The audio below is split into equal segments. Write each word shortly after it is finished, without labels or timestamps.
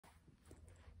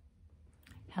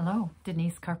Hello,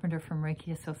 Denise Carpenter from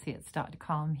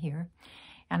ReikiAssociates.com here,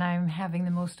 and I'm having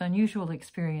the most unusual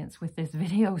experience with this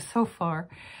video so far.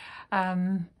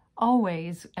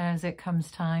 Always, as it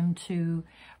comes time to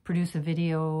produce a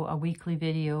video, a weekly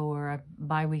video or a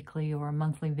bi-weekly or a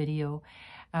monthly video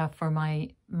for my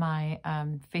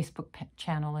Facebook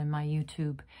channel and my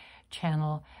YouTube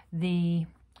channel, the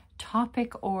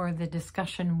topic or the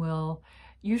discussion will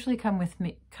usually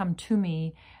come to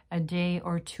me a day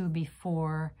or two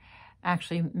before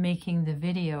actually making the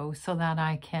video, so that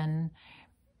I can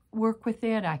work with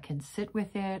it, I can sit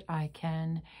with it, I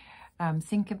can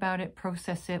think about it,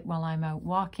 process it while I'm out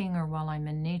walking or while I'm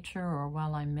in nature or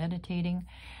while I'm meditating,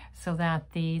 so that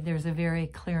there's a very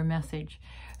clear message.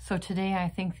 So today I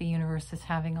think the universe is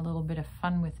having a little bit of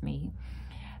fun with me.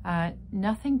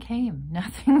 Nothing came,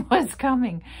 nothing was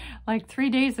coming. Like 3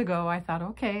 days ago, I thought,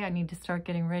 okay, I need to start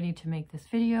getting ready to make this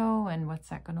video, and what's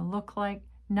that going to look like?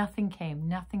 Nothing came,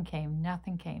 nothing came,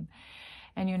 nothing came.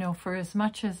 And you know, for as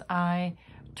much as I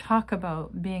talk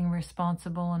about being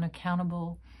responsible and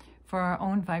accountable for our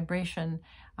own vibration,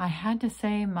 I had to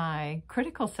say my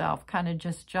critical self kind of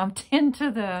just jumped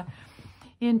into the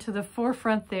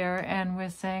forefront there and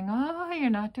was saying, oh, you're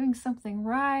not doing something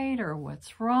right, or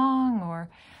what's wrong, or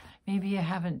maybe you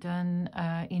haven't done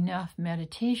enough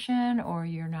meditation, or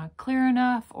you're not clear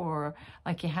enough, or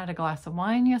like you had a glass of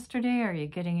wine yesterday, are you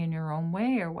getting in your own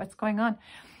way, or what's going on?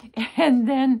 And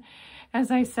then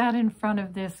as I sat in front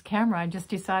of this camera, I just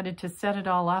decided to set it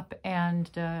all up and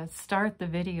start the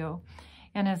video.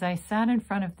 And as I sat in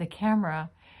front of the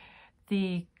camera,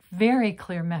 the very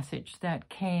clear message that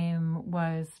came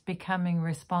was becoming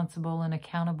responsible and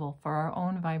accountable for our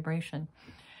own vibration.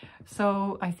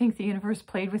 So I think the universe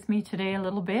played with me today a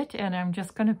little bit, and I'm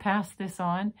just going to pass this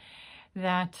on,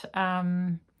 that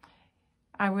I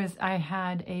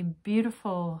had a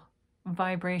beautiful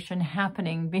vibration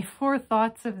happening before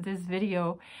thoughts of this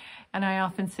video. And I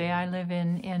often say I live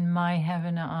in my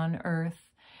heaven on earth.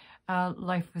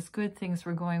 Life was good, things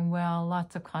were going well,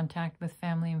 lots of contact with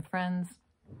family and friends.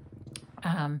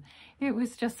 It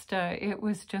was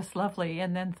just lovely.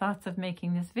 And then thoughts of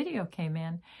making this video came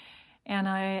in, and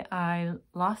I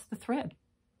lost the thread,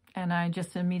 and I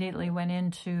just immediately went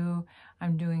into,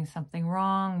 I'm doing something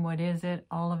wrong. What is it?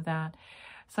 All of that.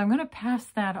 So I'm going to pass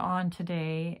that on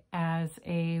today as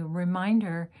a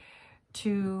reminder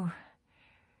to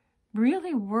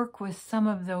really work with some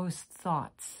of those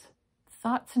thoughts.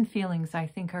 Thoughts and feelings, I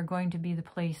think, are going to be the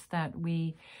place that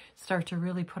we start to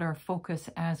really put our focus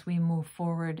as we move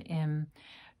forward in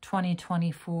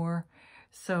 2024.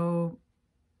 So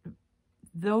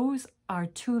those are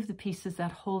two of the pieces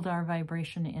that hold our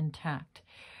vibration intact.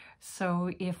 So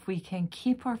if we can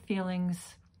keep our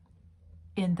feelings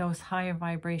in those higher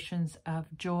vibrations of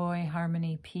joy,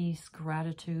 harmony, peace,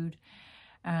 gratitude,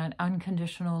 and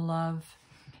unconditional love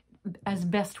as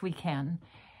best we can,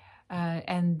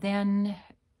 and then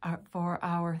for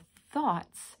our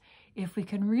thoughts, if we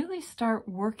can really start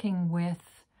working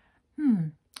with,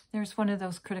 there's one of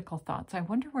those critical thoughts. I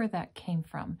wonder where that came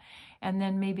from. And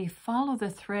then maybe follow the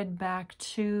thread back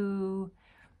to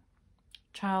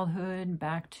childhood,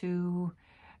 back to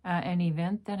an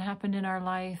event that happened in our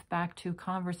life, back to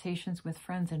conversations with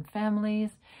friends and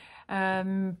families,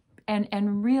 and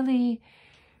really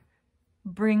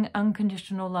bring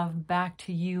unconditional love back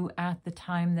to you at the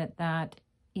time that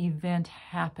event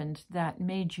happened, that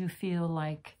made you feel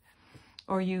like,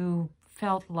 or you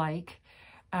felt like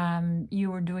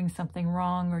you were doing something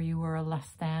wrong, or you were a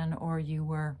less than, or you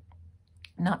were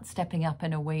not stepping up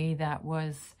in a way that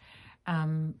was,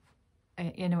 in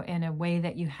a way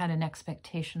that you had an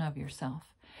expectation of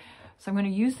yourself. So I'm going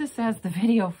to use this as the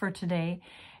video for today.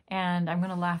 And I'm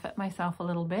going to laugh at myself a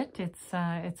little bit.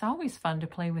 It's always fun to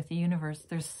play with the universe.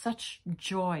 There's such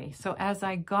joy. So as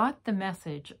I got the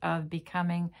message of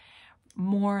becoming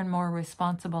more and more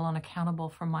responsible and accountable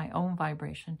for my own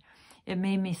vibration, it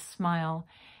made me smile.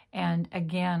 And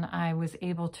again, I was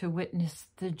able to witness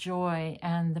the joy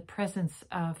and the presence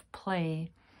of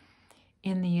play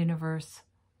in the universe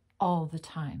all the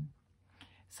time.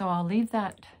 So I'll leave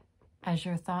that as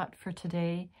your thought for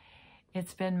today.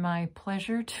 It's been my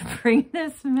pleasure to bring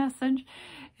this message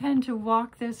and to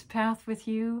walk this path with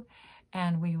you,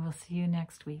 and we will see you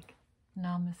next week.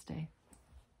 Namaste.